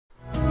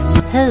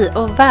Hej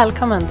och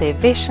välkommen till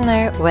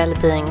Visionary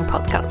Wellbeing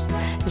Podcast.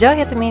 Jag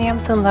heter Miriam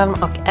Sundholm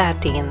och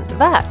är din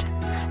värd.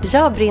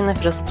 Jag brinner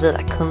för att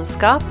sprida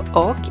kunskap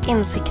och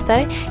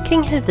insikter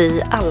kring hur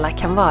vi alla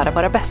kan vara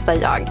våra bästa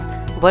jag,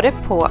 både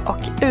på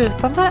och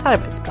utanför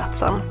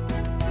arbetsplatsen.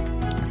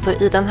 Så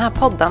i den här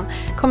podden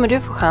kommer du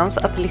få chans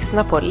att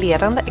lyssna på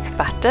ledande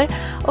experter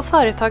och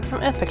företag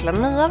som utvecklar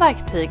nya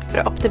verktyg för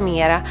att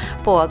optimera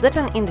både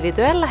den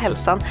individuella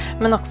hälsan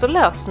men också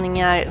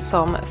lösningar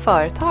som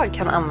företag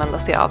kan använda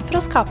sig av för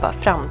att skapa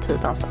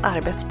framtidens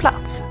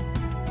arbetsplats.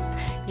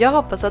 Jag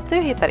hoppas att du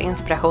hittar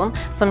inspiration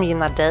som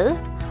gynnar dig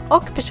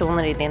och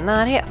personer i din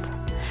närhet.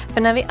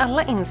 För när vi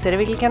alla inser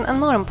vilken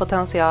enorm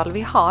potential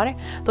vi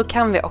har, då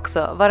kan vi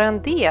också vara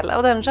en del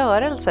av den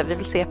rörelse vi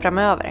vill se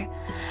framöver.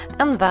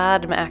 En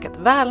värld med ökat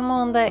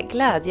välmående,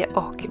 glädje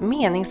och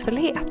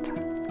meningsfullhet.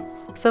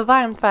 Så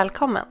varmt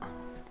välkommen!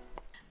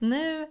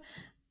 Nu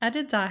är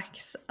det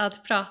dags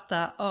att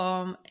prata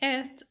om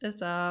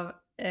ett av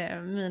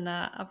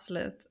mina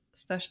absolut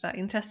största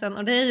intressen.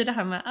 Och det är ju det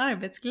här med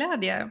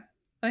arbetsglädje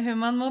och hur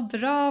man mår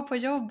bra på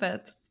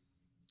jobbet.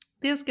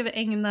 Det ska vi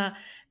ägna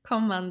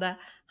kommande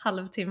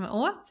halvtimme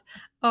åt.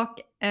 Och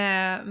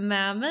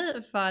med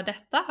mig för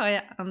detta har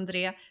jag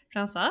André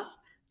Francois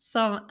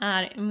som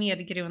är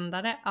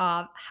medgrundare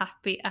av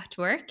Happy at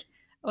Work.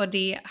 Och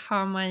det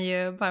har man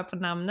ju bara på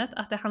namnet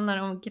att det handlar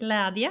om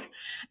glädje.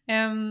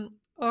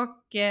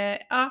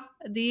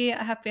 Det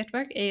Happy at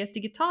Work är ju ett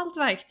digitalt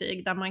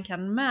verktyg där man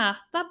kan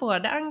mäta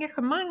både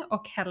engagemang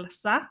och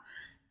hälsa.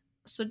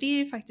 Så det är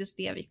ju faktiskt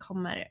det vi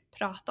kommer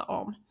prata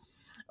om.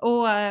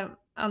 Och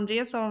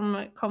André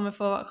som kommer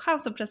få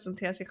chans att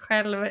presentera sig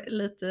själv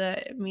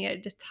lite mer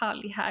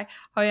detalj här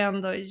har ju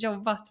ändå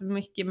jobbat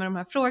mycket med de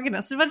här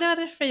frågorna. Så det var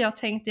därför jag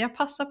tänkte jag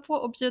passar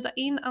på att bjuda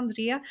in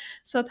André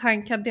så att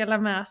han kan dela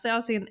med sig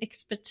av sin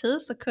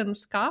expertis och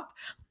kunskap.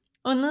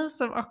 Och ni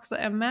som också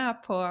är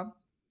med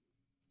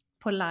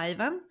på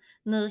liven,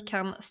 ni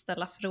kan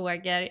ställa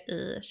frågor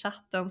i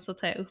chatten så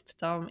tar jag upp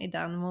dem i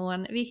den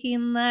mån vi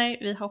hinner.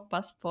 Vi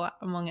hoppas på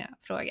många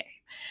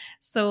frågor.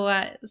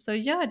 Så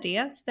gör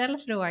det, ställ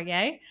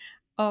frågor.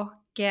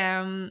 Och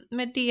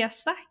med det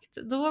sagt,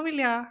 då vill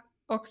jag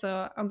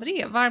också,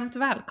 André, varmt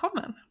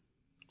välkommen.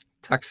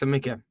 Tack så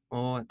mycket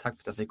och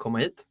tack för att vi kom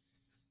hit.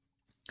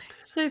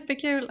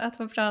 Superkul att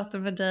få prata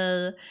med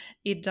dig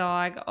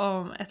idag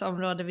om ett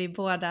område vi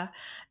båda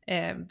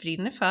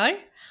brinner för.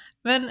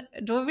 Men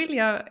då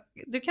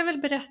du kan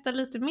väl berätta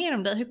lite mer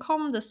om dig. Hur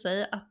kom det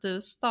sig att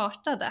du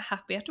startade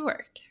Happy at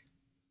Work?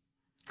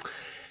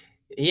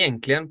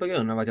 Egentligen på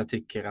grund av att jag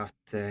tycker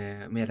att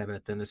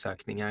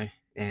medarbetarundersökningar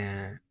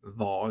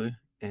var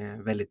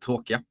väldigt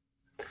tråkiga.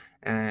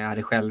 Jag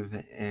hade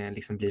själv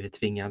blivit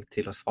tvingad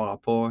till att svara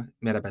på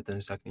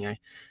medarbetarundersökningar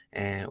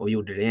och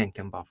gjorde det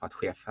egentligen bara för att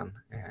chefen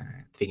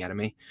tvingade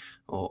mig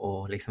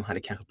och hade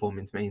kanske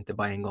påmint mig inte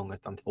bara en gång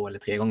utan 2 eller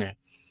 3 gånger.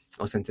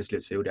 Och sen till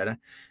slut så gjorde jag det.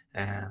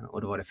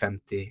 Och då var det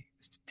 50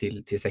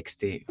 till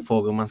 60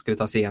 frågor man skulle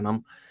ta sig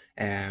igenom.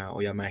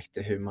 Och jag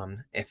märkte hur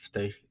man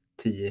efter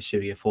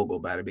 10-20 frågor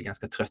började bli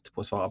ganska trött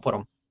på att svara på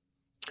dem.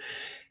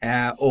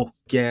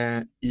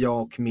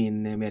 Jag och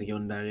min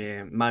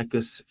medgrundare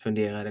Marcus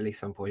funderade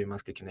på hur man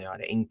skulle kunna göra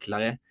det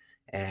enklare.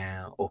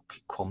 Och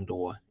kom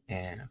då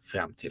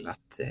fram till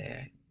att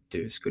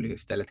du skulle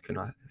istället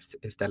kunna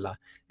ställa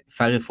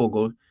färre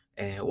frågor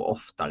och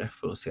oftare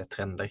för att se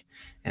trender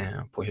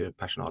på hur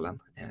personalen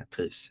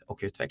trivs och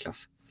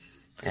utvecklas.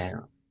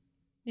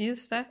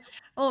 Just det.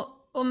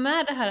 Och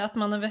med det här att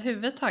man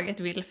överhuvudtaget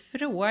vill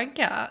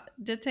fråga,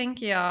 det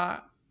tänker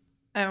jag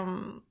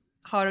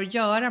har att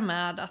göra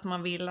med att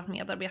man vill att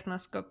medarbetarna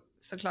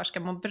såklart ska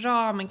må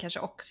bra, men kanske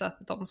också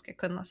att de ska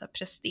kunna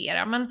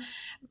prestera. Men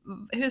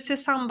hur ser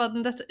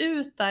sambandet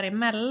ut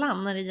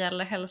däremellan när det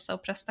gäller hälsa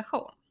och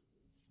prestation?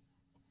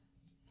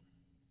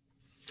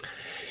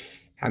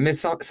 Ja, men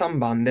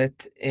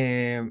sambandet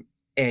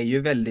är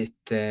ju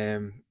väldigt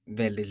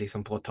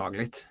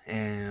påtagligt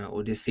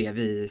och det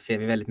ser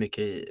vi väldigt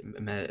mycket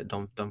med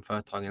de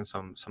företagen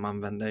som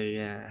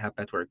använder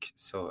Happy at Work,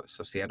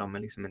 så ser de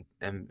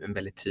en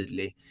väldigt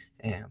tydlig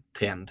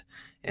trend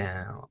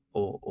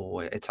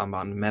och ett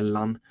samband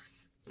mellan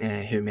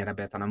hur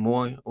medarbetarna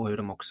mår och hur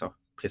de också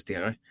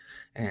presterar.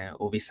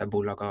 Och vissa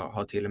bolag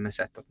har till och med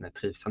sett att när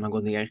trivseln har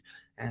gått ner,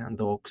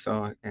 då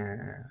också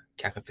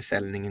kanske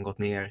försäljningen gått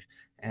ner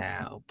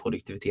och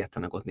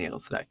produktiviteten har gått ner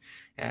och sådär.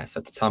 Så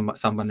att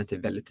sambandet är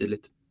väldigt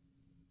tydligt.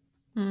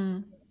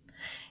 Mm.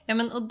 Ja,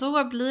 men och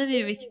då blir det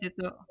ju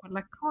viktigt att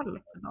hålla koll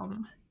på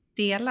de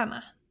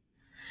delarna.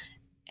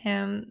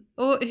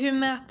 Och hur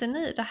mäter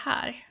ni det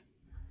här?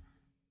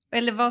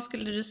 Eller vad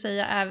skulle du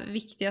säga är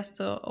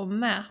viktigast att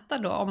mäta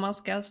då om man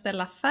ska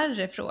ställa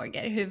färre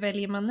frågor? Hur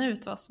väljer man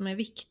ut vad som är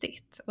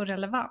viktigt och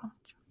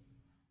relevant?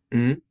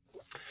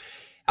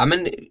 Ja,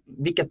 men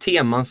vilka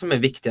teman som är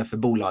viktiga för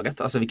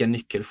bolaget, alltså vilka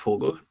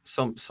nyckelfrågor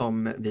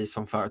som vi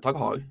som företag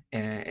har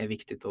är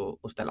viktigt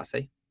att ställa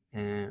sig.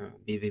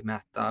 Vi vill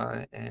mäta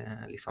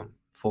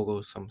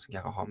frågor som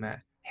kanske har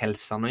med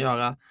hälsan att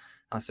göra,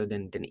 alltså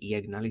den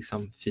egna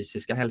liksom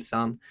fysiska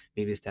hälsan.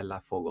 Vi vill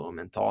ställa frågor om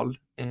mental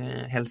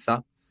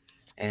hälsa.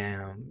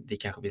 Vi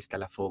kanske vill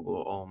ställa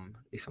frågor om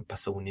liksom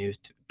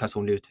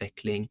personlig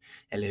utveckling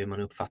eller hur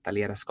man uppfattar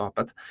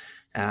ledarskapet.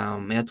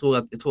 Men jag tror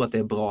att det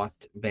är bra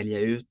att välja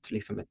ut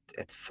liksom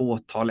ett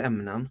fåtal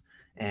ämnen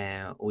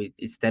och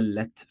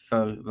istället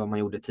för vad man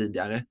gjorde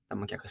tidigare, där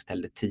man kanske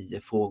ställde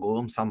 10 frågor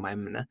om samma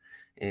ämne,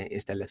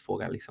 istället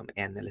fråga liksom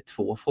 1 eller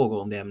 2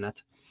 frågor om det ämnet,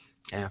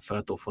 för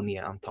att då få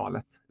ner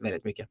antalet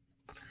väldigt mycket.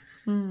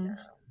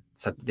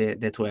 Så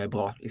det tror jag är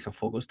bra liksom,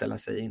 frågor att ställa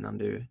sig innan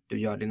du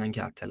gör din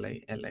enkät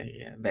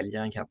eller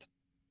väljer enkät.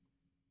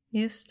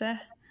 Just det.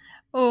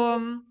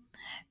 Och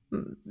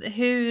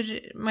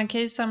man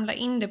kan ju samla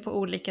in det på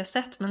olika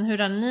sätt, men hur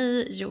har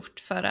ni gjort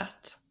för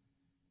att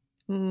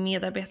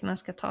medarbetarna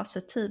ska ta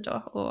sig tid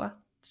då och att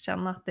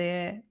känna att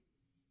det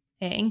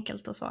är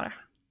enkelt att svara?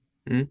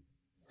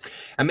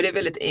 Ja, men det är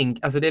väldigt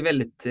det är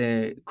väldigt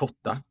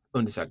korta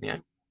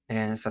undersökningar.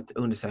 Så att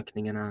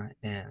undersökningarna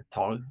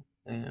tar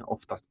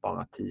oftast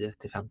bara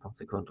 10-15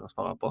 sekunder att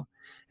svara på.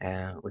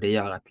 Och det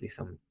gör att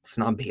liksom,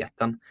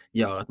 snabbheten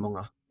gör att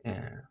många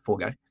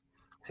frågar.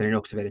 Sen är det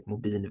också väldigt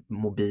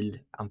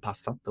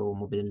mobilanpassat och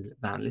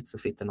mobilvänligt. Så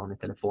sitter någon i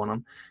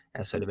telefonen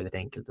så är det väldigt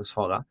enkelt att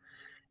svara.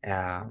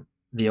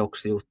 Vi har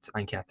också gjort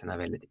enkäterna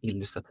väldigt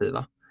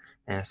illustrativa.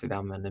 Så vi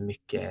använder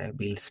mycket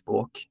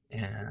bildspråk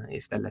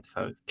istället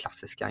för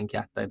klassiska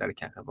enkäter där det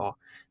kanske var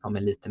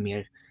lite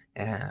mer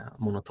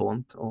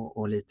monotont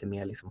och lite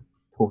mer liksom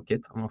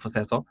tråkigt, om man får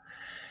säga så.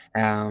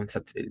 Så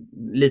att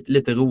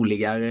lite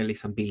roligare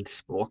liksom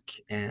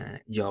bildspråk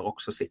gör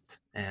också sitt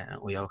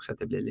och gör också att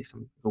det blir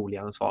liksom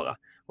roligare att svara,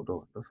 och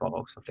då svarar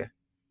också fler.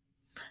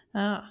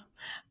 Ja.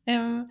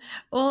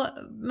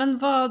 Men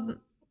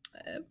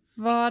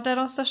vad är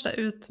de största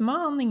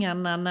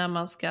utmaningarna när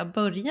man ska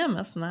börja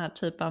med såna här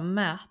typ av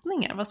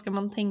mätningar? Vad ska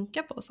man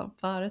tänka på som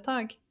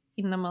företag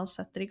innan man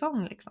sätter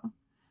igång liksom?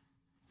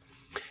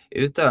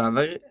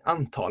 Utöver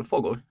antal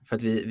frågor, för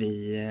att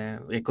vi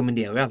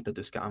rekommenderar ju alltid att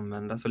du ska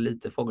använda så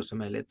lite frågor som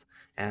möjligt.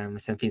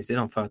 Sen finns det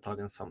de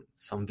företagen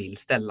som vill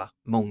ställa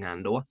många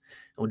ändå,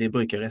 och det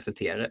brukar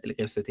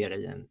resultera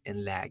i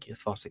en lägre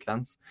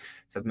svarssekvens.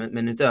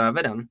 Men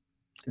utöver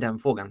den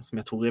frågan som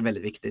jag tror är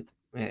väldigt viktigt,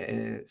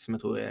 som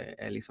jag tror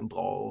är liksom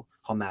bra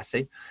att ha med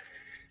sig,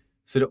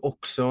 så det är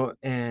också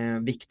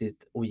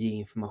viktigt att ge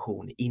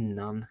information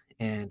innan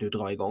du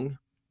drar igång.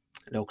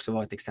 Det har också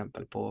varit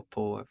exempel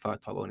på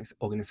företag och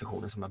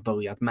organisationer som har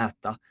börjat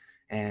mäta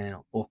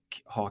och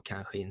har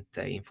kanske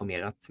inte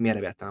informerat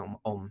medarbetarna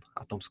om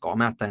att de ska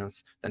mäta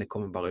ens, utan det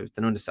kommer bara ut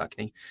en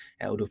undersökning.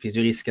 Och då finns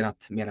ju risken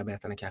att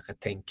medarbetarna kanske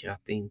tänker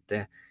att det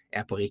inte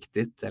är på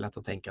riktigt, eller att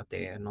de tänker att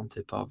det är någon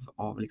typ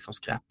av liksom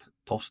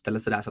skräppost eller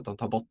sådär, så att de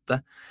tar bort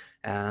det.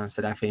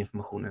 Så därför är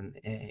informationen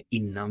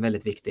innan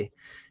väldigt viktig.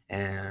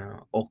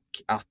 Och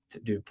att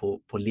du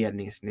på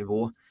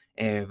ledningsnivå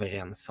är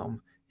överens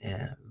om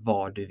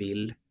vad du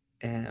vill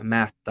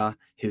mäta,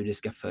 hur det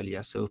ska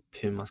följas upp,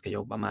 hur man ska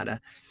jobba med det.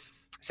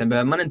 Sen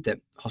behöver man inte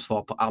ha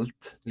svar på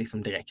allt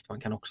liksom direkt. Man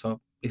kan också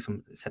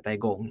liksom sätta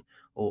igång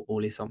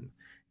och liksom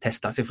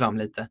testa sig fram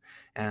lite.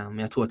 Men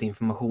jag tror att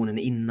informationen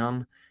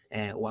innan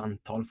och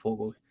antal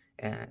frågor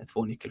är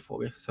 2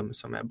 nyckelfrågor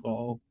som är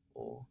bra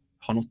och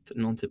ha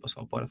någon typ av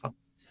svar på i alla fall.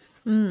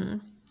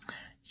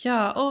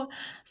 Ja, och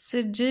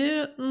ser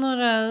du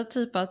några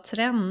typer av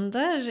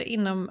trender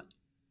inom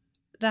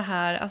det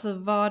här, alltså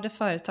vad är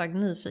företag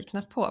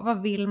nyfikna på?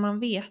 Vad vill man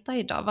veta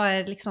idag? Vad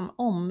är liksom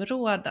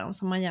områden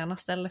som man gärna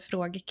ställer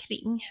frågor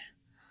kring?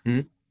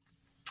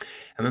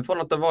 Ja, men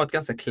från att det har varit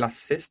ganska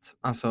klassiskt,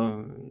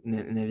 alltså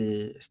när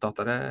vi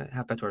startade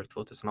Happy at Work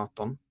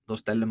 2018, då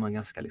ställde man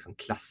ganska liksom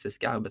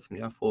klassiska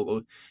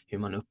arbetsmiljöfrågor, hur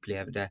man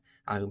upplevde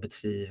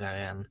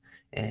arbetsgivaren,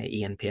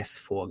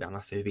 ENPS-frågan,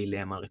 alltså hur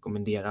vill man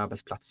rekommendera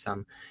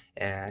arbetsplatsen.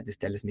 Det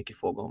ställdes mycket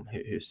frågor om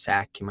hur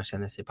säker man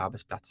känner sig på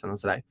arbetsplatsen och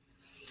sådär.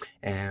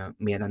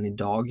 Medan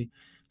idag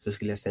så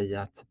skulle jag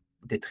säga att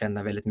det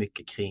trendar väldigt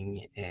mycket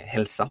kring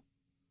hälsa.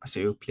 Alltså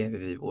hur upplever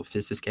vi vår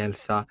fysiska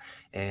hälsa?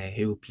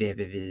 Hur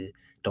upplever vi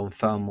de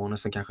förmåner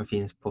som kanske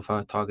finns på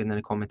företagen när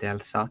det kommer till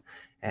hälsa?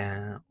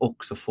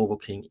 Också frågor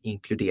kring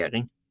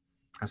inkludering.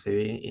 Alltså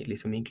hur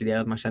liksom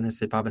inkluderad man känner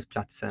sig på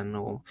arbetsplatsen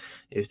och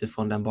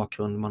utifrån den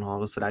bakgrund man har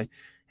och sådär.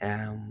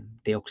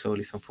 Det är också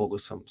liksom frågor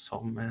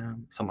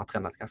som har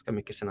trendat ganska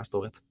mycket senaste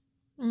året.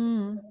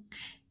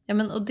 Ja,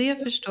 men och det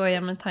förstår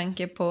jag med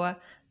tanke på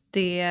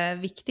det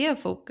viktiga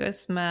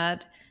fokus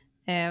med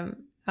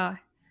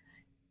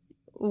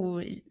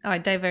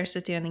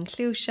diversity and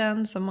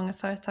inclusion som många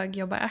företag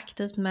jobbar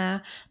aktivt med.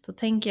 Då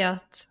tänker jag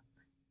att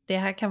det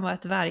här kan vara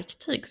ett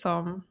verktyg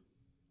som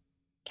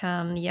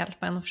kan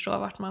hjälpa en att förstå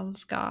vart man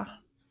ska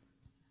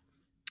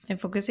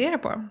fokusera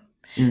på.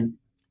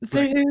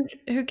 För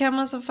hur kan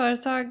man som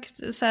företag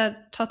så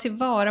här, ta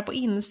tillvara på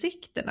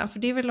insikterna? För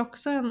det är väl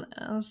också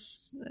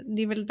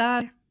det är väl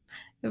där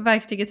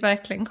verktyget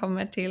verkligen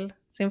kommer till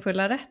sin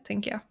fulla rätt,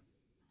 tänker jag.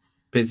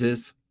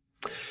 Precis.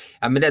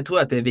 Ja, men det tror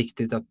jag att det är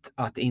viktigt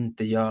att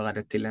inte göra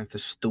det till en för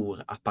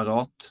stor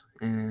apparat.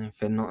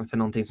 För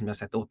någonting som jag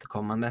sett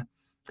återkommande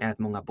är att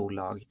många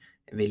bolag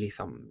vill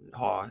liksom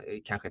ha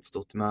kanske ett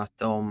stort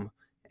möte om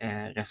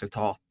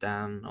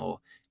resultaten,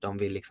 och de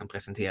vill liksom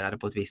presentera det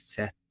på ett visst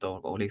sätt,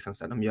 och liksom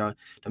så här,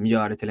 de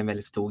gör det till en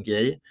väldigt stor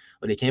grej,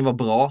 och det kan ju vara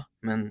bra,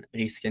 men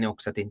risken är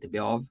också att det inte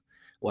blir av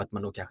och att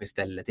man då kanske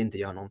istället inte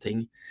gör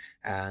någonting.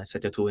 Så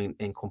att jag tror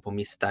en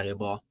kompromiss där är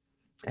bra,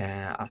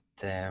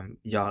 att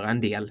göra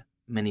en del,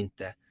 men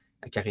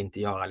kanske inte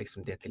göra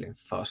liksom det till en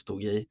för stor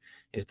grej,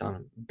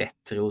 utan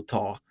bättre att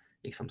ta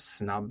liksom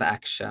snabb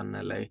action,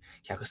 eller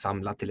kanske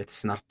samla till ett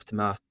snabbt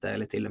möte,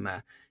 eller till och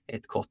med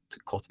ett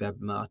kort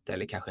webbmöte,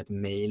 eller kanske ett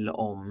mejl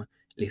om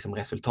liksom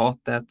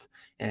resultatet.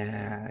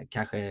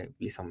 Kanske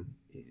liksom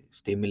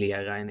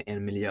stimulera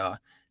en miljö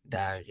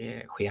där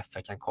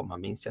chefer kan komma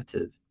med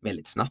initiativ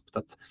väldigt snabbt.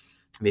 Att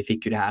vi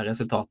fick ju det här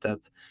resultatet,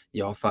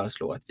 jag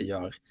föreslår att vi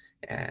gör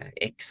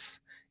X,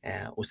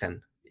 och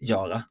sen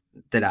göra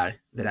det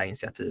där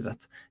initiativet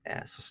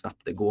så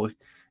snabbt det går,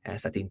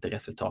 så att inte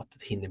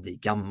resultatet hinner bli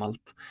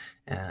gammalt.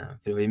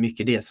 För det var ju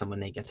mycket det som var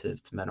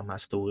negativt med de här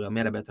stora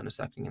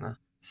medarbetarundersökningarna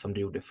som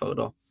du gjorde förr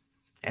då,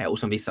 och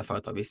som vissa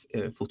företag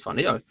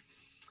fortfarande gör,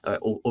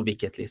 och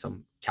vilket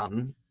liksom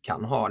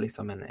kan ha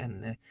liksom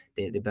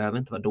det behöver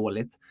inte vara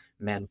dåligt,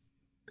 men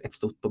ett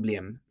stort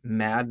problem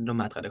med de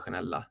här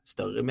traditionella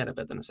större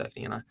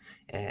medarbetarundersökningarna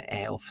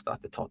är ofta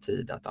att det tar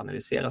tid att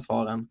analysera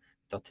svaren,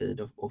 det tar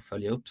tid att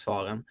följa upp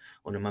svaren,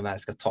 och när man väl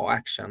ska ta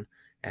action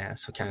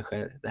så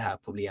kanske det här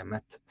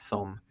problemet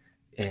som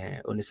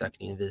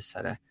undersökningen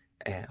visade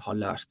har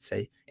löst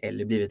sig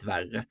eller blivit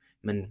värre,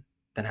 men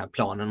den här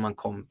planen man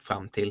kom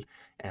fram till,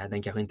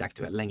 den kanske inte är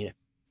aktuell längre.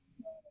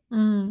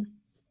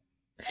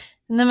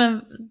 Nej,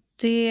 men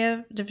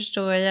det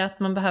förstår jag, att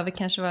man behöver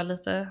kanske vara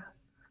lite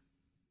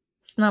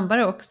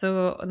snabbare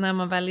också när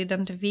man väl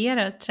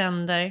identifierar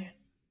trender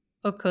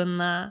och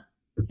kunna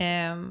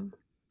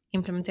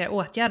implementera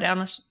åtgärder.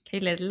 Annars kan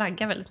ju det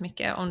lagga väldigt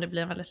mycket om det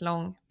blir en väldigt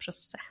lång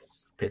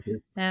process.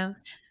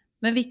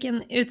 Men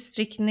vilken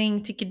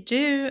utsträckning tycker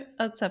du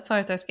att så här,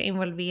 företag ska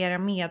involvera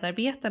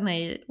medarbetarna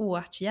i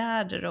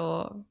åtgärder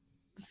och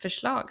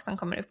förslag som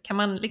kommer upp? Kan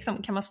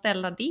man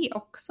ställa det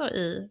också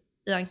i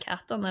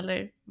enkäten,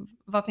 eller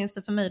vad finns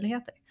det för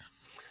möjligheter?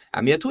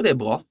 Ja, men jag tror det är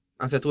bra.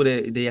 Alltså jag tror det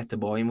är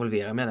jättebra att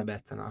involvera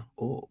medarbetarna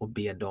och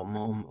be dem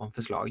om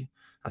förslag.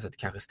 Alltså att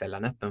kanske ställa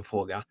en öppen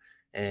fråga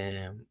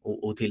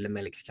och till och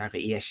med liksom kanske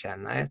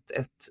erkänna ett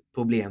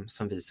problem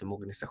som vi som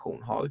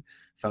organisation har,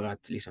 för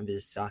att liksom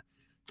visa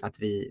att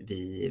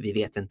vi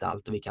vet inte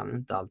allt och vi kan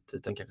inte allt,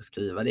 utan kanske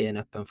skriva det i en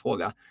öppen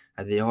fråga.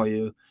 Att vi har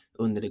ju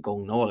under det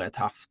gångna året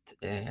haft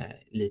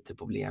lite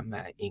problem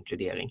med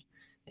inkludering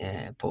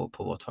på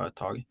vårt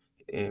företag.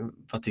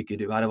 Vad tycker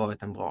du hade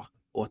varit en bra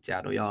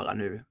åtgärd att göra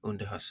nu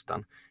under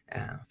hösten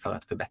för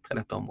att förbättra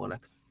detta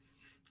området?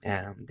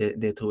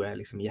 Det tror jag är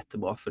liksom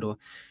jättebra, för då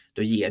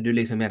ger du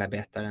liksom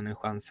medarbetaren en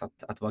chans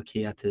att vara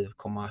kreativ,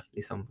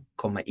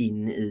 komma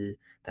in i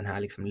den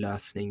här liksom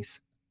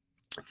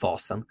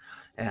lösningsfasen.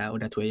 Och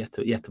det tror jag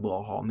är jättebra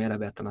att ha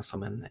medarbetarna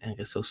som en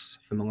resurs,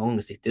 för många gånger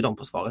sitter de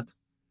på svaret.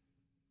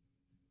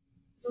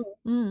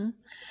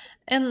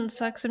 En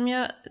sak som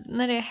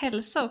när det är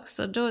hälsa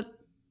också, då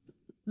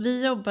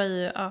vi jobbar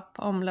ju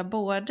på Omla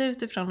både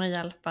utifrån att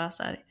hjälpa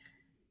så här,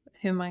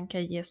 hur man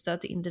kan ge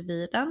stöd till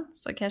individen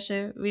som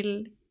kanske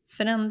vill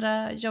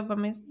jobba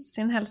med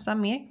sin hälsa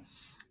mer.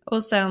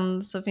 Och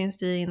sen så finns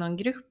det ju inom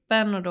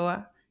gruppen, och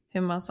då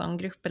hur man som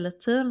grupp eller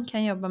team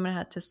kan jobba med det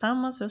här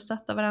tillsammans för att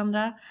stötta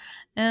varandra.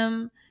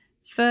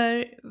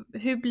 För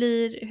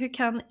hur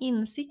kan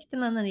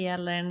insikterna när det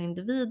gäller en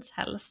individs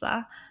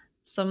hälsa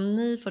som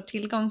ni får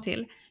tillgång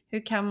till,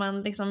 hur kan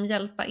man liksom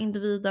hjälpa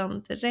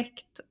individen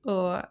direkt?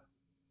 Och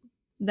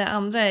det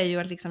andra är ju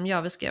att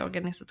liksom, vi ska göra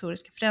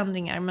organisatoriska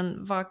förändringar,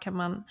 men vad kan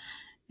man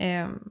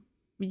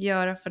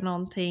göra för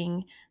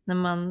någonting när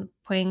man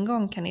på en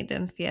gång kan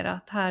identifiera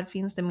att här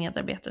finns det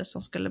medarbetare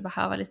som skulle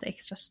behöva lite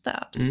extra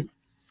stöd?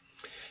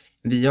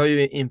 Vi har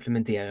ju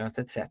implementerat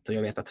ett sätt, och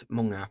jag vet att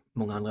många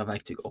andra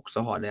verktyg också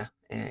har det,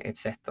 ett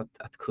sätt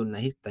att kunna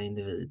hitta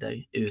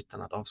individer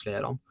utan att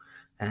avslöja dem.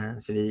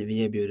 Så vi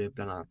erbjuder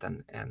bland annat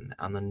en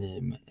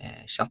anonym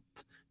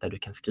chatt där du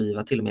kan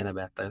skriva till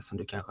medarbetare som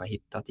du kanske har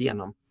hittat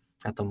genom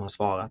att de har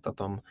svarat att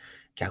de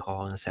kanske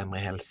har en sämre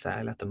hälsa,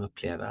 eller att de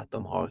upplever att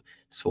de har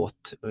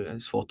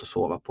svårt att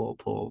sova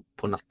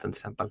på natten till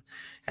exempel.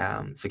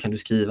 Så kan du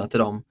skriva till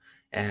dem,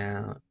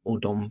 och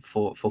de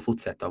får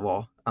fortsätta att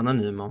vara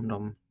anonyma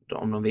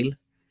om de vill.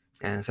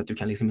 Så att du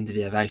kan liksom inte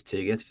via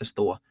verktyget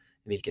förstå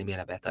vilken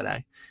medarbetare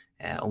det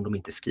är, om de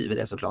inte skriver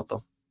det såklart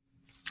då.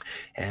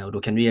 Och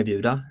då kan du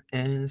erbjuda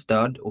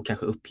stöd och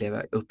kanske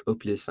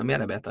upplysa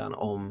medarbetaren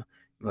om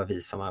vad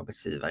vi som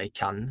arbetsgivare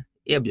kan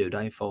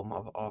erbjuda i form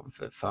av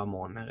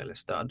förmåner eller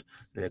stöd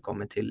när det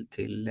kommer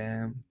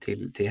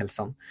till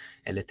hälsan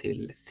eller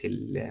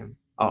till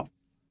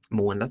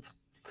måendet.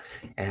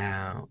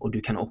 Och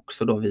du kan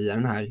också då via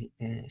den här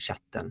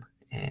chatten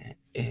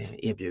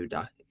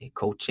erbjuda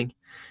coaching.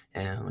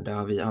 Och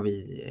där har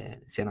vi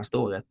senaste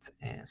året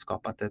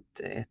skapat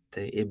ett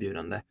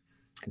erbjudande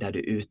där du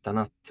utan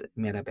att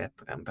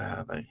medarbetaren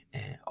behöver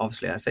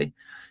avslöja sig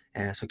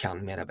så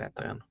kan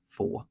medarbetaren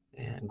få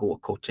gå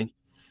coaching.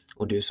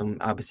 Och du som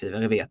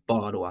arbetsgivare vet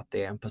bara då att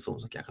det är en person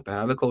som kanske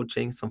behöver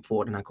coaching som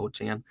får den här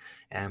coachingen,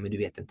 men du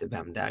vet inte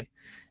vem det är.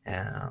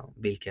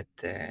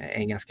 Vilket är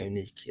en ganska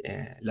unik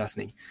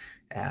lösning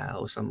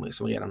och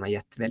som redan har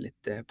gett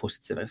väldigt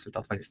positiva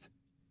resultat faktiskt.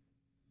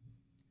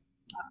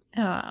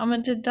 Ja,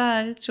 men det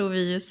där tror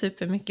vi ju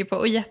supermycket på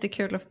och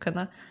jättekul att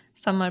kunna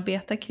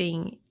samarbeta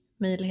kring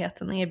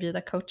möjligheten att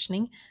erbjuda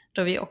coachning,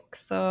 då vi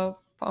också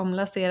på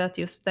omlanserat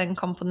just den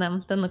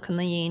komponenten och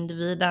kunna ge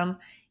individen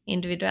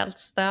individuellt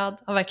stöd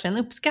har verkligen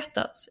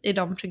uppskattats i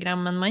de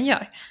programmen man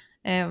gör.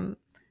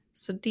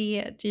 Så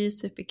det är ju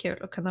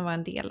superkul att kunna vara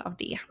en del av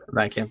det.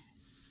 Verkligen.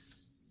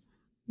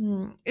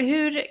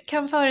 Hur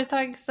kan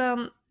företag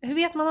hur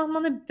vet man att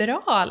man är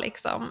bra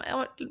liksom?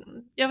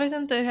 Jag vet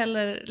inte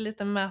heller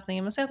lite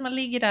mätningen, men säg att man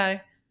ligger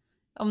där,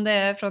 om det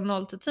är från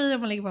 0 till 10,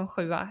 om man ligger på en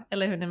 7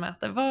 eller hur ni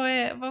mäter.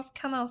 Vad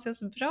kan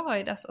anses bra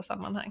i dessa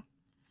sammanhang?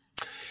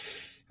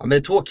 Ja, men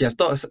det tråkiga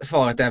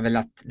svaret är väl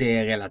att det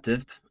är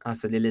relativt.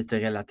 Alltså det är lite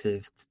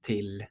relativt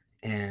till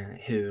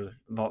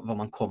var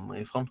man kommer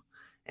ifrån.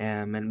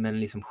 Men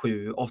liksom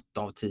 7,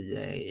 8 av 10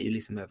 är ju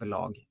liksom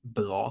överlag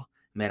bra,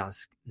 medan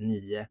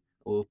 9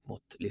 och upp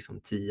mot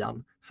liksom 10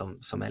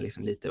 som är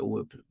liksom lite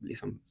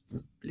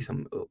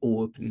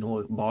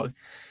ouppnåbar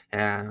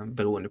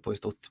beroende på hur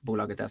stort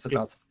bolaget är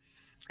såklart.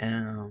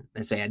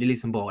 Men så är det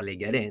liksom bra att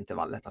ligga i det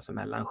intervallet, alltså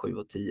mellan 7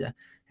 och 10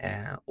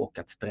 och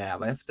att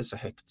sträva efter så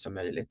högt som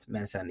möjligt,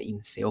 men sen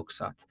inse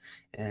också att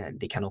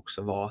det kan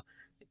också vara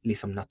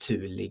liksom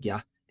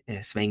naturliga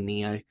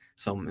svängningar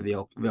som vi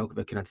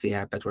har kunnat se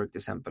här på ett work till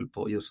exempel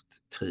på just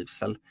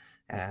trivsel,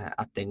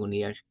 att den går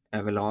ner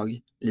överlag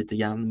lite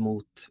grann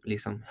mot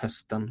liksom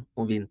hösten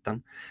och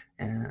vintern,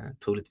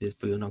 troligtvis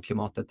på grund av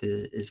klimatet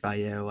i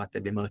Sverige och att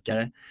det blir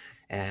mörkare,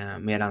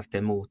 medan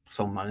det mot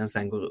sommaren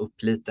sen går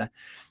upp lite,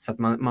 så att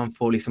man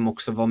får liksom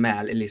också vara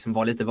med, liksom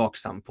vara lite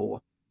vaksam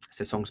på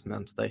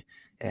säsongsmönster,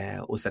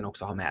 och sen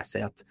också ha med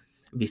sig att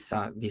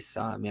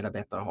vissa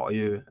medarbetare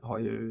har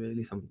ju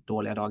liksom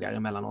dåliga dagar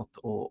emellanåt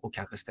och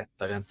kanske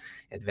sätter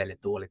ett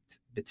väldigt dåligt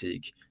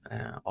betyg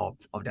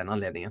av den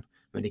anledningen.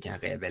 Men det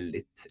kanske är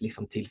väldigt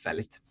liksom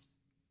tillfälligt.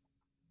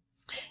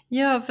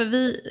 Ja,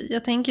 för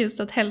jag tänker just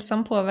att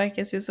hälsan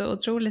påverkas ju så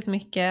otroligt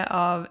mycket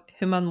av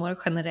hur man mår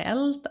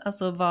generellt,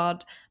 alltså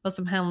vad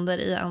som händer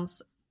i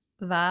ens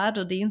värld,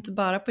 och det är ju inte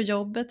bara på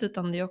jobbet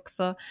utan det är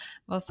också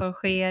vad som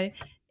sker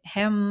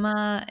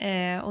hemma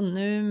och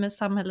nu med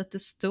samhället i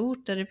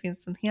stort där det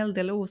finns en hel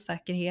del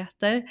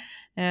osäkerheter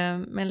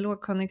med en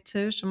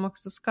lågkonjunktur som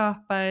också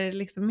skapar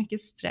liksom mycket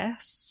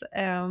stress.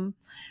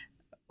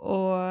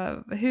 Och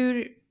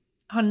hur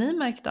har ni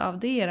märkt av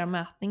det i era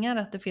mätningar,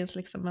 att det finns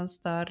liksom en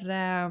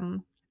större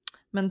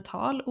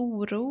mental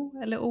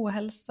oro eller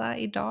ohälsa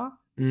idag?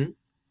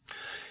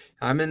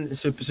 Ja, men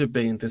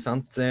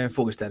superintressant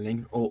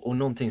frågeställning och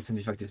någonting som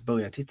vi faktiskt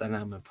började titta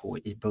närmare på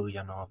i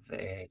början av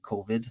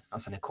covid,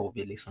 alltså när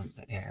covid liksom,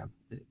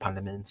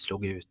 pandemin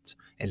slog ut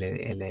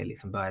eller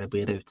liksom började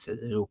breda ut sig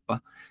i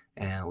Europa,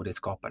 och det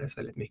skapades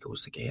väldigt mycket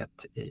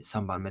osäkerhet i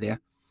samband med det.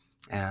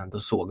 Då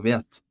såg vi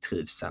att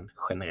trivseln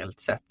generellt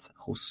sett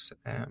hos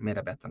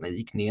medarbetarna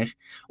gick ner,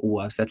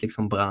 oavsett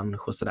liksom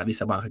bransch och sådär.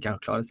 Vissa branscher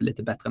kanske klarade sig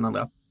lite bättre än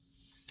andra.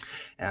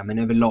 Men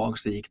överlag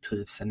så gick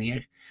trivseln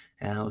ner.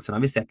 Och sen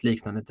har vi sett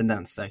liknande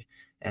tendenser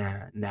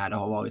när det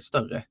har varit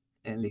större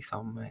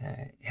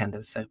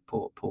händelser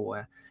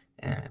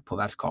på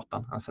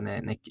världskartan. Alltså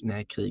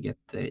när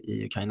kriget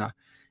i Ukraina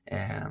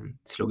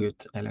slog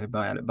ut eller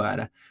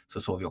började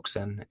så såg vi också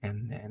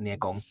en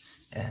nedgång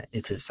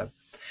i trivsel.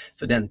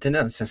 Så den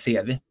tendensen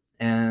ser vi.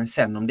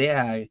 Sen om det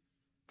är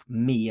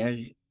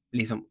mer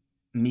liksom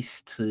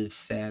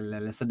misstrivsel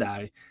eller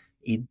sådär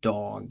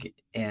idag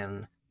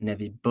än när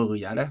vi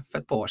började för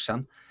ett par år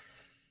sedan.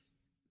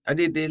 Ja,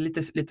 det är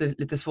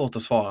lite svårt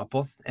att svara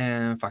på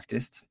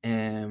faktiskt.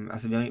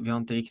 Alltså vi har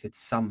inte riktigt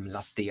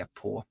samlat det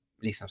på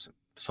liksom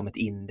som ett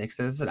index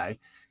eller sådär.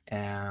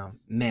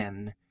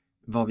 Men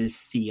vad vi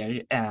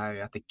ser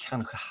är att det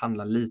kanske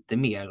handlar lite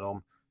mer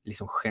om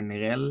liksom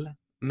generell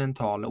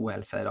mental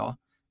ohälsa idag.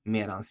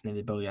 Medan när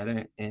vi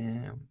började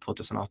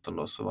 2018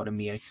 då, så var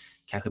det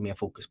kanske mer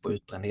fokus på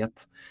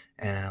utbrändhet.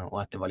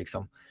 Och att det var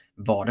liksom,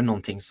 var det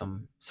någonting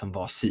som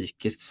var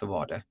psykiskt så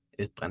var det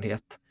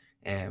utbrändhet.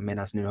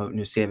 Medan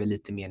nu ser vi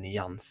lite mer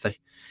nyanser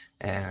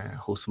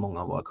hos många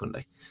av våra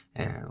kunder.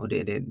 Och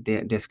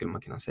det skulle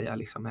man kunna säga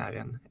liksom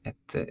är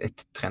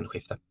ett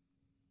trendskifte.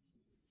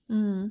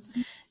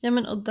 Ja,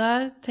 men och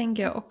där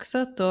tänker jag också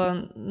att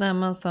då när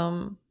man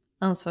som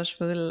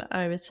ansvarsfull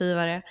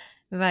arbetsgivare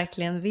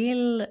verkligen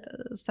vill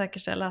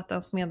säkerställa att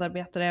ens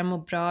medarbetare mår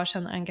bra,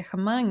 känner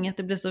engagemang, att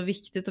det blir så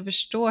viktigt att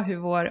förstå hur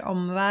vår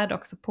omvärld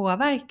också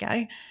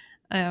påverkar.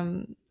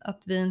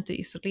 Att vi inte är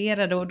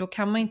isolerade, och då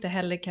kan man inte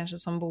heller kanske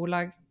som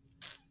bolag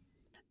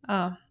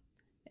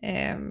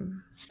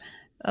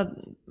att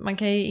man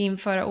kan ju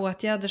införa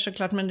åtgärder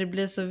såklart, men det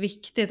blir så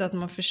viktigt att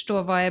man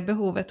förstår vad är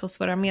behovet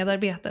hos våra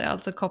medarbetare,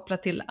 alltså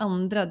kopplat till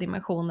andra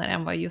dimensioner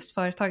än vad just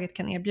företaget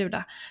kan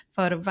erbjuda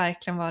för att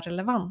verkligen vara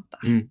relevanta.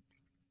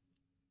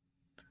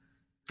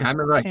 Nej,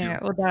 men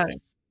verkligen. Och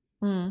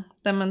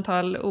där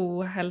mental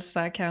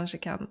ohälsa kanske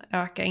kan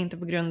öka, inte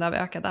på grund av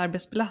ökad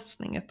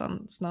arbetsbelastning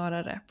utan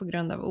snarare på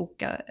grund av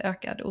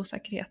ökad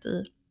osäkerhet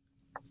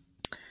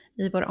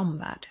i vår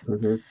omvärld.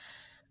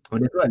 Och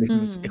det tror jag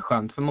liksom är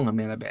skönt för många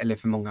medarbetare eller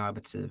för många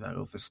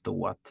arbetsgivare att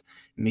förstå att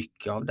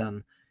mycket av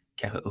den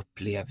kanske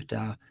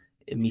upplevda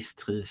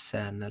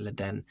misstrivseln eller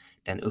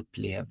den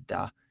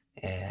upplevda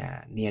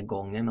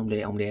nedgången, om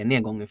det är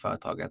nedgång i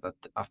företaget,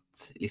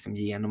 att liksom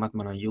genom att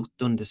man har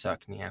gjort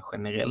undersökningar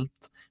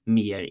generellt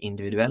mer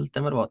individuellt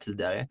än vad det var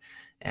tidigare,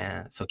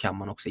 så kan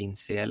man också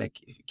inse eller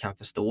kan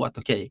förstå att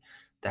okej,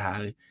 det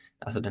här,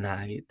 alltså den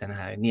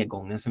här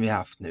nedgången som vi har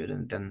haft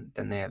nu,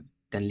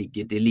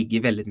 det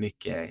ligger väldigt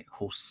mycket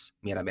hos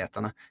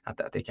medarbetarna, att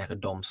det är kanske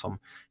de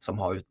som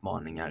har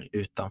utmaningar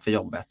utanför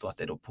jobbet och att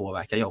det då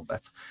påverkar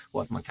jobbet,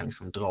 och att man kan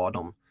liksom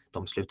dra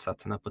de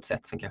slutsatserna på ett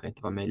sätt som kanske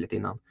inte var möjligt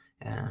innan,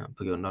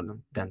 på grund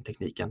av den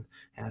tekniken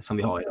som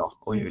vi har idag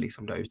och hur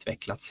liksom det har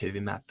utvecklats, hur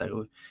vi mäter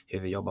och hur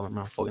vi jobbar med de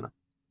här frågorna.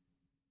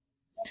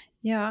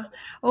 Ja,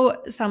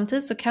 och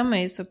samtidigt så kan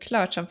man ju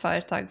såklart som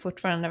företag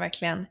fortfarande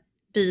verkligen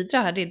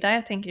bidra. Det är där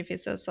jag tänker det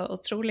finns en så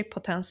otrolig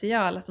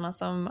potential att man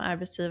som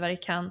arbetsgivare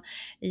kan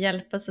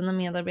hjälpa sina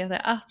medarbetare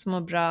att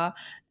må bra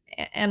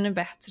ännu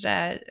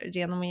bättre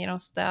genom att ge dem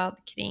stöd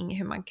kring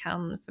hur man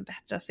kan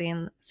förbättra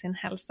sin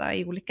hälsa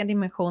i olika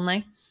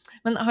dimensioner.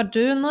 Men har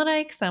du några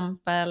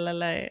exempel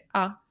eller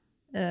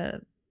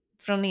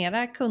från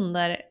era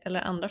kunder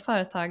eller andra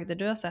företag där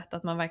du har sett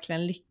att man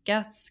verkligen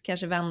lyckats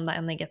kanske vända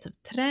en negativ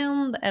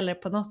trend eller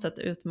på något sätt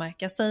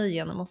utmärka sig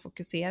genom att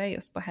fokusera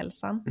just på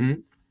hälsan?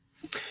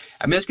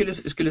 Ja, men jag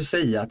skulle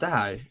säga att det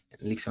här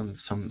liksom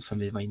som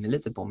vi var inne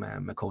lite på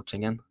med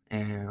coachingen,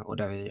 och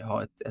där vi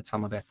har ett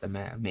samarbete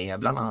med er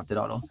bland annat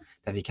idag då,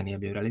 där vi kan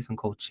erbjuda liksom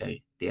coacher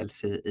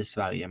dels i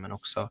Sverige men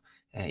också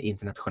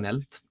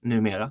internationellt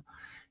numera,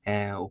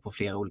 och på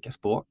flera olika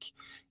språk,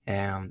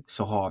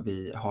 så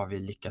har vi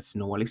lyckats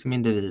nå liksom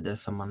individer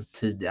som man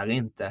tidigare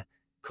inte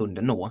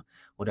kunde nå,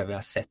 och där vi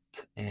har sett,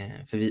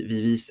 för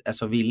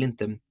vi vill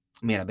inte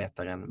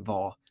medarbetaren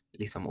vara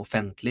liksom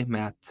offentlig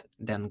med att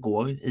den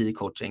går i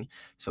coaching,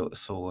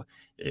 så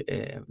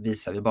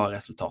visar vi bara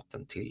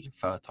resultaten till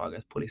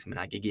företaget på liksom en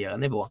aggregerad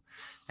nivå.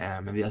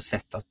 Men vi har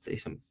sett att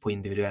liksom på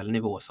individuell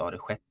nivå så har det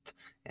skett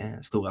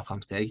stora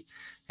framsteg,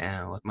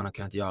 och att man har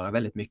kunnat göra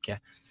väldigt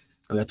mycket.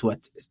 Och jag tror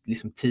att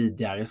liksom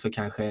tidigare så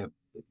kanske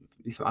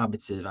liksom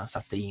arbetsgivaren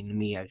satte in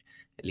mer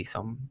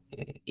liksom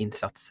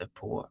insatser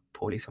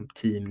på liksom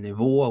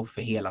teamnivå och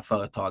för hela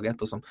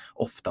företaget, och som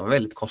ofta var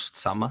väldigt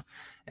kostsamma,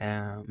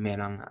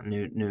 medan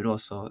nu då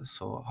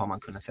så har man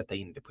kunnat sätta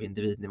in det på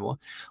individnivå.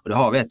 Och då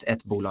har vi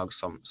ett bolag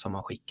som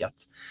har skickat,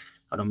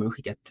 de har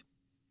skickat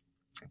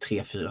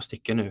 3-4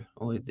 stycken nu,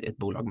 och ett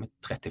bolag med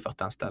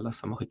 30-40 anställda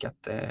som har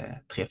skickat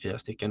 3-4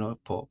 stycken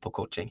på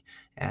coaching,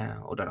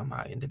 och där de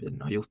här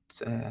individerna har gjort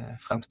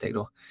framsteg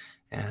då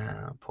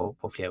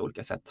på flera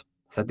olika sätt.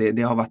 Så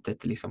det har varit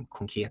ett liksom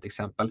konkret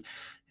exempel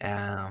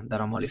där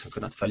de har liksom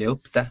kunnat följa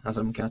upp det.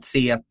 Alltså de har kunnat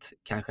se att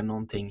kanske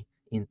någonting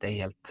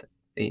inte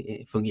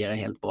fungerar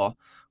helt bra,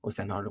 och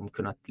sen har de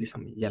kunnat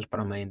liksom hjälpa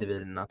de här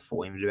individerna att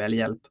få individuell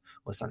hjälp,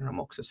 och sen har de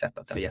också sett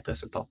att det har gett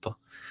resultat då.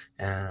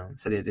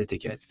 Så det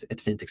tycker jag är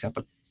ett fint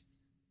exempel.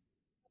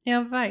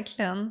 Ja,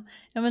 verkligen.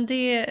 Ja, men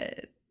det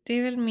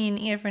är väl min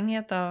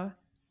erfarenhet av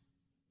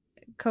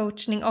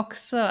coachning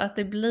också, att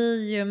det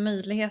blir ju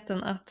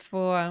möjligheten att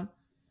få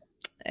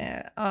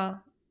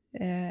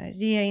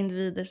ge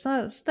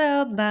individer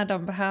stöd när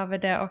de behöver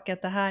det, och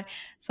att det här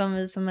som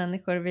vi som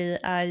människor, vi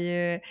är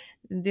ju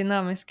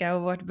dynamiska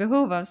och vårt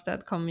behov av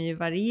stöd kommer ju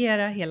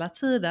variera hela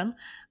tiden,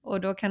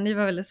 och då kan det ju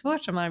vara väldigt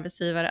svårt som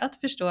arbetsgivare att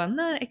förstå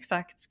när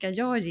exakt ska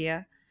jag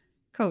ge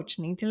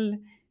coachning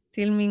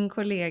till min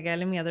kollega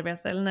eller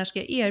medarbetare, eller när ska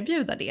jag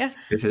erbjuda det?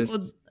 Precis.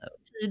 Och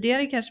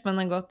tidigare kanske man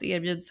har gått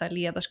erbjud så här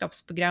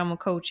ledarskapsprogram och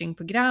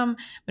coachingprogram,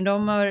 men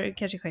de har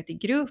kanske skett i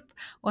grupp,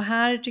 och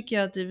här tycker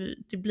jag att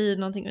det blir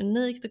någonting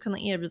unikt att kunna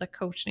erbjuda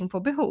coachning på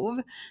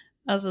behov.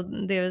 Alltså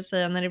det vill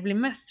säga när det blir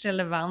mest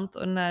relevant,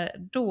 och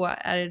då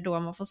är det då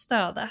man får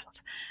stödet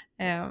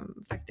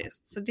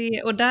faktiskt. Så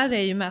och där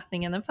är ju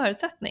mätningen en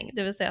förutsättning,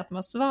 det vill säga att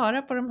man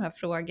svarar på de här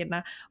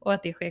frågorna och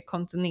att det sker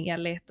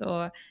kontinuerligt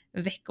och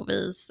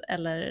veckovis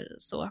eller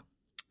så.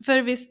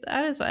 För visst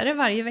är det så, är det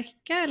varje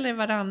vecka eller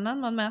varannan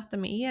man mäter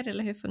med er,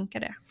 eller hur funkar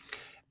det?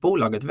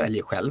 Bolaget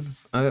väljer själv,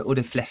 och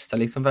de flesta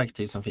liksom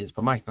verktyg som finns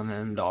på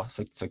marknaden idag,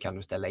 så kan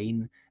du ställa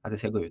in att det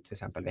ska gå ut till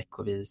exempel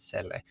veckovis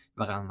eller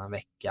varannan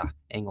vecka,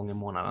 en gång i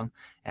månaden.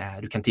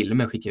 Du kan till och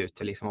med skicka ut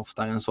det liksom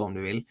oftare än så om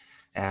du vill.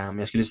 Men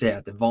jag skulle säga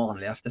att det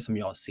vanligaste som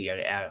jag ser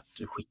är att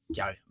du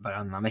skickar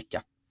varannan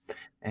vecka.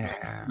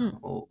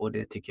 Och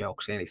det tycker jag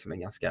också är liksom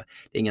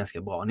en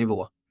ganska bra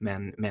nivå.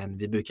 Men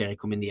vi brukar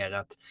rekommendera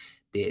att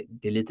det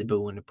är lite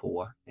beroende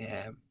på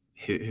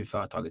hur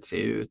företaget ser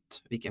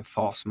ut, vilken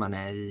fas man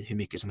är i, hur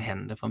mycket som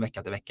händer från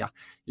vecka till vecka.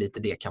 Lite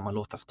det kan man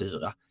låta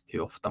styra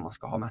hur ofta man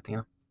ska ha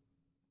mätningar.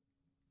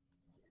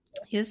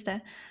 Just det.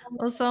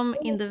 Och som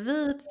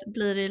individ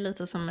blir det ju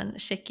lite som en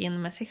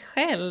check-in med sig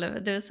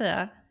själv, det vill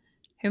säga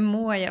hur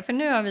mår jag? För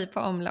nu har vi på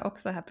Omla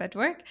också här på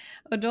Work,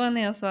 och då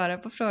när jag svarar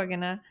på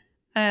frågorna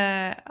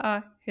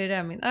hur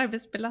är min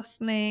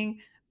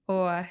arbetsbelastning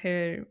och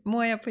hur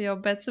mår jag på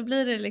jobbet, så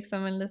blir det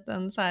liksom en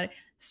liten så här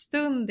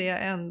stund där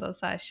jag ändå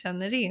så här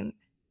känner in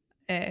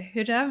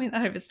hur är min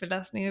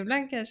arbetsbelastning.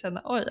 Ibland kan jag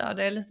känna oj, ja,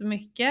 det är lite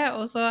mycket,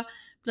 och så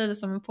blir det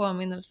som en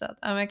påminnelse att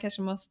jag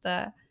kanske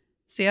måste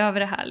se över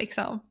det här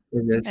liksom.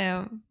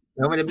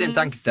 Ja, men det blir en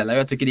tankeställare.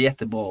 Jag tycker det är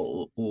jättebra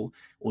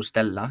att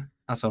ställa,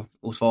 alltså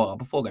att svara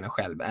på frågorna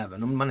själv,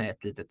 även om man är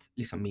ett litet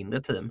liksom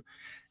mindre team.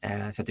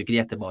 Så jag tycker det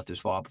är jättebra att du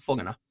svarar på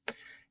frågorna.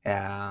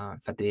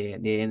 För att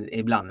det är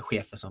ibland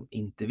chefer som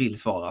inte vill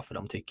svara, för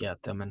de tycker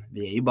att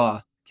vi är ju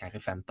bara kanske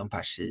 15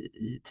 pers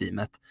i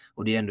teamet,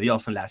 och det är ändå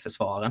jag som läser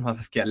svaren.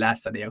 Varför ska jag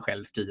läsa det jag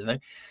själv skriver?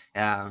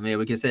 Men jag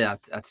brukar säga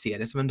att se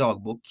det som en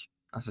dagbok,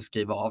 alltså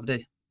skriva av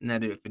dig,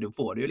 för då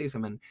får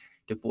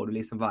du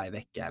liksom varje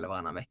vecka eller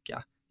varannan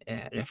vecka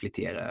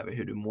reflektera över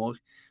hur du mår,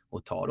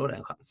 och ta då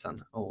den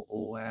chansen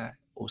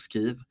och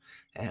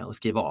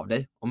skriv av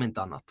dig om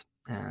inte annat.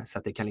 Så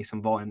att det kan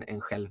liksom vara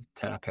en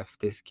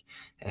självterapeutisk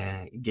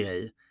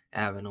grej,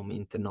 även om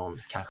inte någon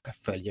kanske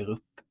följer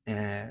upp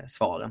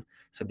svaren,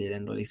 så blir det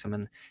ändå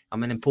liksom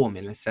en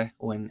påminnelse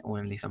och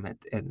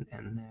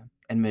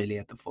en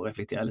möjlighet att få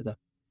reflektera lite.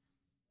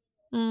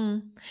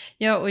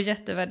 Ja, och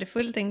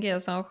jättevärdefullt tänker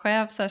jag som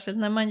chef, särskilt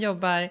när man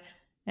jobbar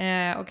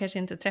och kanske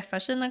inte träffar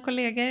sina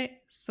kollegor,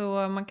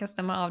 så man kan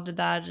stämma av det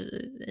där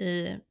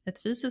i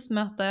ett fysiskt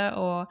möte,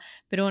 och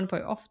beroende på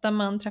hur ofta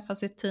man träffar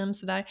sitt team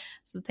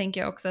så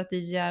tänker jag också att det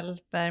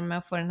hjälper med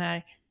att få den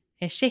här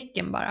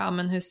checken bara,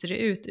 men hur ser det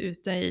ut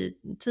ute i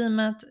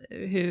teamet,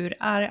 hur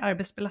är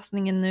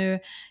arbetsbelastningen nu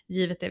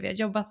givet det vi har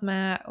jobbat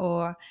med,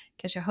 och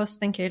kanske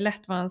hösten kan ju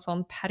lätt vara en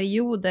sån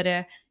period där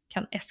det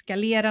kan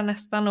eskalera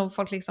nästan, och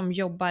folk liksom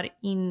jobbar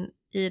in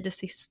i det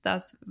sista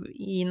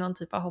i någon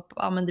typ av hopp,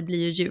 men det blir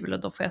ju jul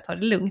och då får jag ta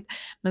det lugnt.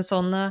 Men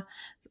sådana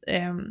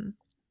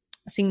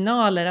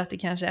signaler att det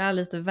kanske är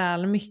lite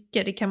väl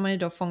mycket, det kan man ju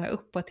då fånga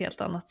upp på ett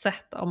helt annat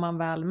sätt om man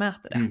väl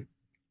mäter det.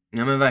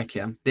 Ja, men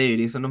verkligen. Det är ju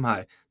liksom de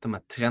här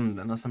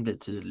trenderna som blir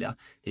tydliga.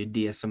 Det är ju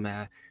det som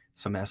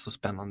är så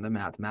spännande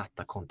med att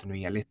mäta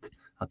kontinuerligt.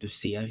 Att du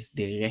ser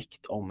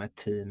direkt om ett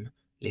team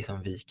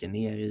liksom viker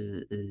ner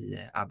i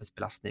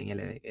arbetsbelastning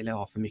eller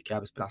har för mycket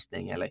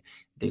arbetsbelastning, eller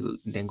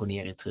den går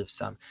ner i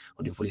trivseln,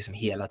 och du får liksom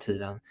hela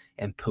tiden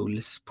en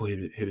puls på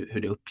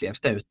hur det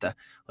upplevs där ute,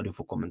 och du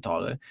får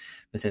kommentarer.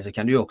 Men sen så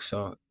kan du ju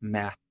också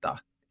mäta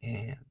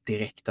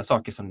direkta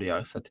saker som du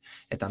gör. Så att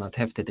ett annat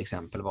häftigt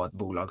exempel var ett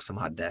bolag som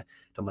hade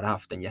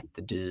haft en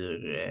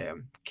jättedyr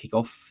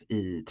kick-off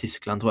i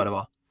Tyskland, tror jag det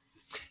var.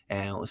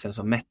 Och sen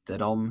så mätte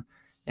de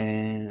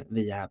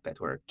via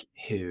Work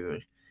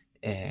hur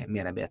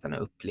medarbetarna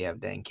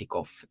upplevde en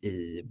kick-off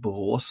i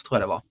Borås, tror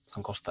jag det var,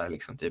 som kostade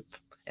liksom typ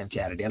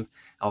 1/4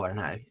 av vad den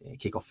här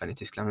kick-offen i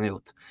Tyskland hade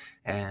gjort.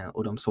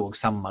 Och de såg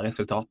samma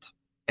resultat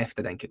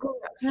efter den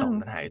kick-offen som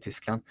den här i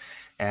Tyskland.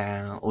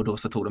 Och då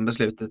så tog de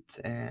beslutet,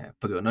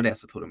 på grund av det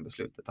så tog de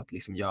beslutet att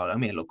liksom göra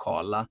mer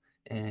lokala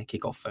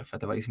kick-offer, för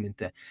att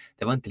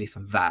det var inte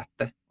liksom värt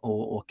det att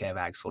åka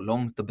iväg så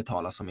långt och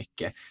betala så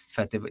mycket,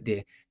 för att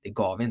det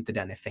gav inte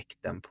den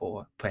effekten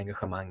på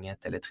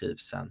engagemanget eller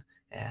trivseln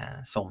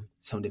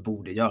som det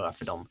borde göra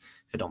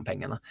för de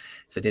pengarna.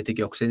 Så det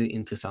tycker jag också är ett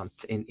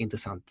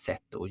intressant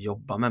sätt att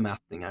jobba med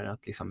mätningar,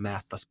 att liksom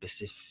mäta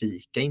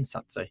specifika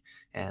insatser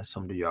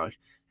som du gör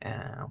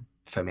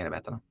för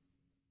medarbetarna.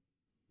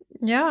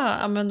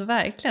 Ja, men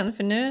verkligen,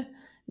 för nu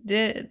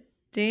det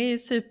är ju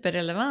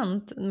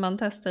superrelevant. Man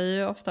testar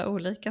ju ofta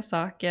olika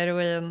saker,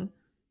 och i en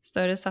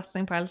större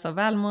satsning på hälsa och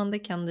välmående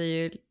kan det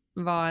ju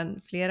vara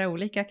flera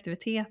olika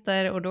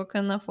aktiviteter, och då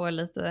kunna få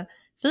lite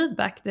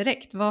feedback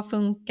direkt. Vad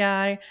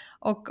funkar?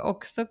 Och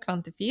också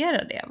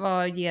kvantifiera det.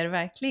 Vad ger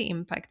verklig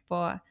impact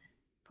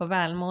på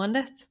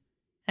välmåendet?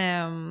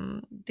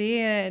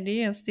 Det är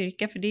ju en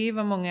styrka, för det är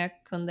vad många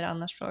kunder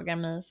annars frågar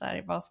mig, så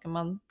här, vad ska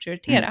man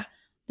prioritera?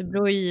 Det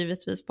beror ju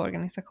givetvis på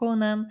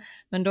organisationen,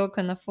 men då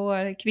kunna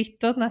få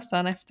kvittot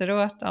nästan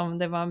efteråt om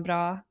det var en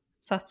bra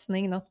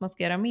satsning, något man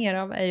ska göra mer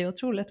av, är ju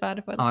otroligt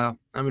värdefullt. Ja,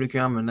 men du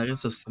kan ju använda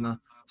resurserna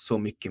så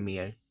mycket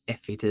mer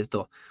effektivt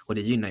då, och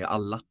det gynnar ju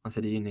alla.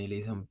 Alltså det gynnar ju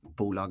liksom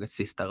bolagets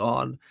sista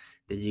rad,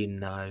 det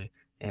gynnar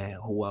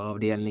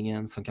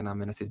HR-avdelningen som kan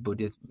använda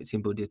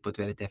sin budget på ett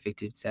väldigt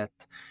effektivt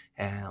sätt,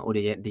 och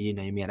det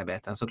gynnar ju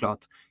medarbetaren såklart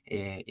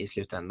i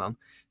slutändan,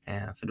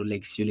 för då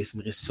läggs ju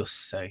liksom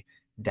resurser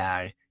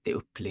där det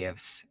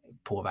upplevs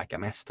påverka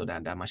mest, och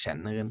där man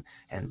känner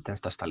den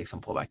största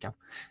liksom påverkan.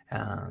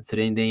 Så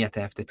det är en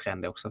jättehäftig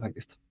trend också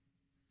faktiskt.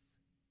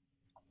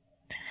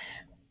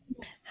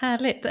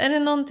 Härligt. Är det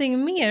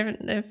någonting mer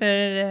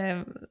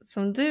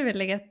som du vill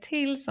lägga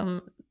till,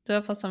 som du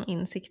har fått som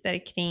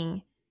insikter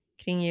kring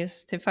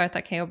just hur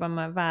företag kan jobba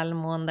med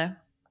välmående?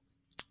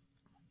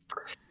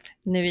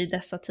 nu i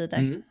dessa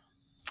tider?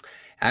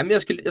 Men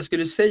jag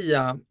skulle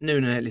säga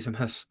nu när liksom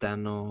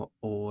hösten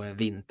och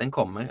vintern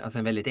kommer, alltså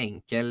en väldigt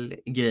enkel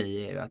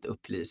grej är att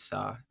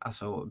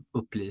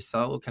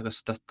upplysa och kanske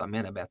stötta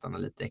medarbetarna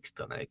lite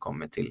extra när det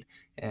kommer till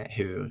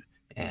hur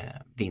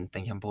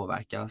vintern kan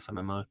påverka, som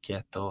är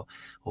mörkret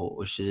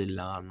och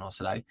kylan och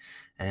sådär.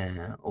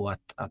 Och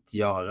att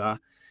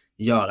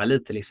göra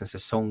lite liksom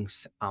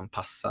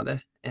säsongsanpassade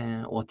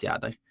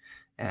åtgärder.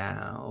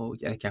 Och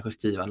kanske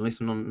skriva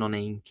liksom någon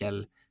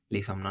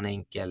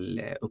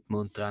enkel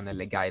uppmuntran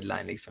eller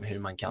guideline, liksom hur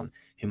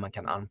man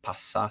kan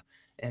anpassa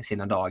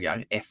sina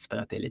dagar efter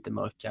att det är lite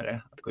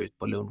mörkare. Att gå ut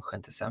på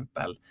lunchen till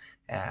exempel,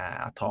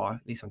 att ha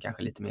liksom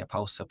kanske lite mer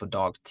pauser på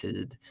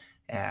dagtid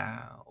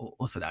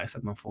och sådär, så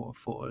att man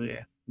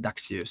får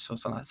dagsljus och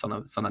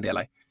såna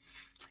delar.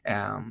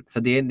 Så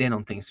det är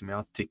någonting som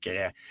jag tycker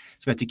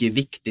är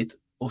viktigt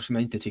och som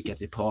jag inte tycker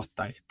att vi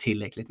pratar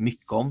tillräckligt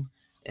mycket om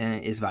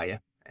i Sverige.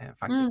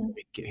 Faktiskt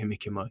hur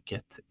mycket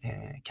mörkret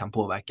kan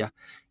påverka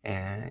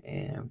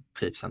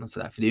trivseln och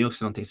sådär. För det är ju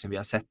också någonting som vi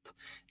har sett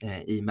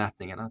i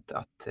mätningarna,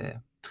 att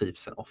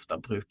trivseln ofta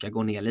brukar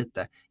gå ner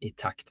lite i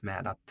takt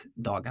med att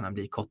dagarna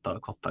blir kortare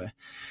och kortare.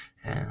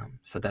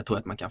 Så där tror jag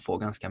att man kan få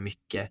ganska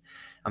mycket,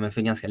 för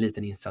en ganska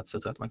liten insats så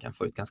tror jag att man kan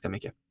få ut ganska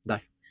mycket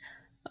där.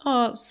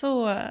 Ja,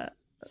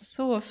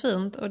 så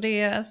fint, och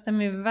det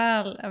stämmer ju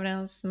väl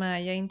överens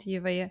med, jag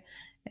intervjuar ju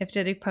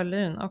Fredrik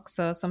Paulun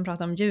också, som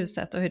pratar om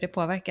ljuset och hur det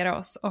påverkar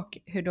oss, och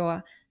hur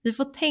då vi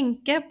får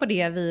tänka på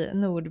det, vi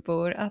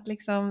nordbor, att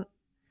liksom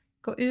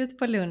gå ut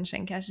på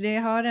lunchen kanske, det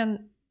har en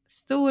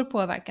stor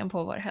påverkan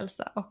på vår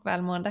hälsa och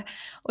välmående.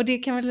 Och det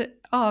kan väl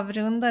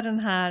avrunda den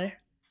här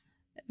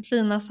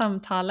fina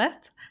samtalet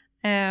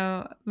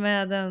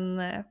med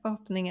en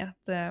förhoppning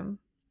att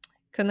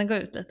kunna gå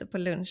ut lite på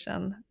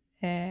lunchen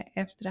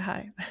efter det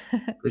här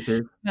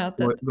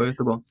mötet. Gå ut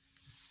och gå.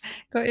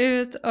 Gå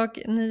ut och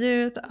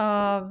njut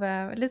av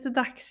lite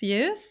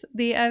dagsljus.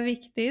 Det är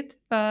viktigt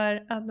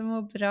för att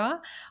må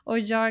bra. Och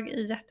jag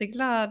är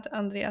jätteglad,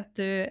 André, att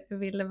du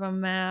ville vara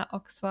med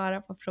och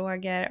svara på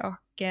frågor.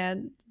 Och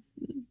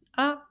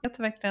jag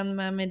tar verkligen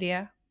med mig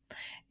det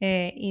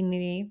in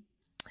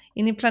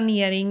i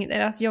planering.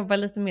 Att jobba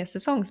lite mer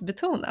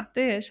säsongsbetonat.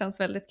 Det känns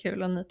väldigt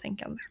kul och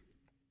nytänkande.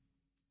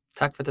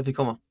 Tack för att jag fick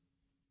komma.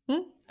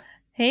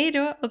 Hej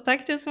då, och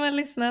tack du som har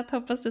lyssnat.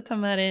 Hoppas du tar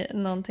med dig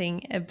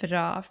någonting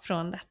bra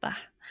från detta.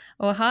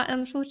 Och ha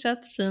en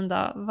fortsatt fin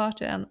dag vart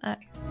du än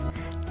är.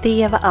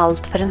 Det var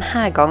allt för den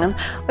här gången,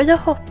 och jag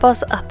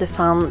hoppas att du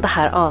fann det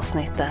här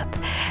avsnittet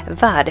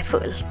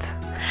värdefullt.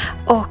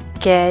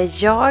 Och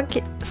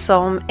jag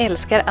som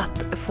älskar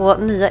att få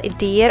nya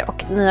idéer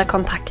och nya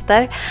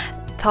kontakter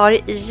tar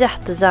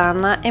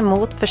jättegärna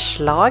emot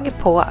förslag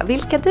på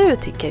vilka du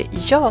tycker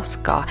jag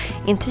ska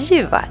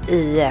intervjua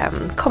i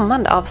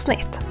kommande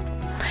avsnitt.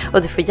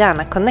 Och du får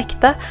gärna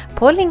connecta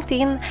på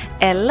LinkedIn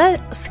eller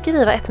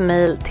skriva ett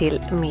mejl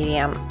till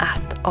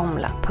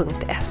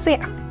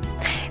miriam@omla.se.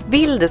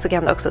 Vill du så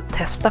kan du också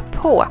testa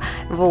på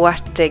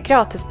vårt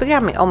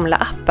gratisprogram i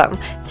Omla-appen,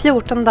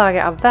 14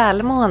 dagar av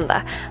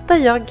välmående, där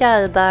jag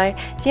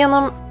guidar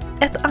genom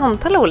ett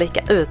antal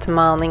olika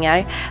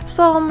utmaningar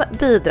som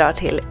bidrar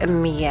till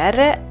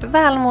mer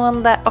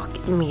välmående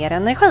och mer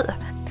energi.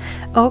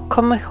 Och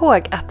kom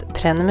ihåg att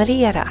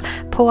prenumerera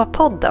på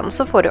podden,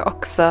 så får du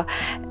också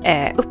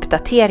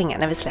uppdateringar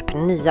när vi släpper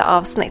nya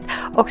avsnitt.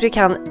 Och du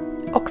kan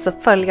också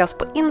följa oss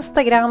på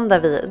Instagram, där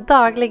vi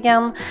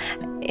dagligen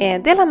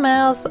delar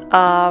med oss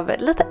av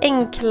lite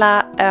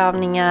enkla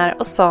övningar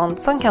och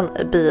sånt som kan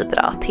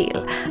bidra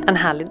till en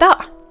härlig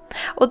dag.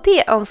 Och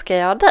det önskar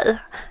jag dig.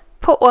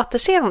 På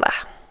återseende!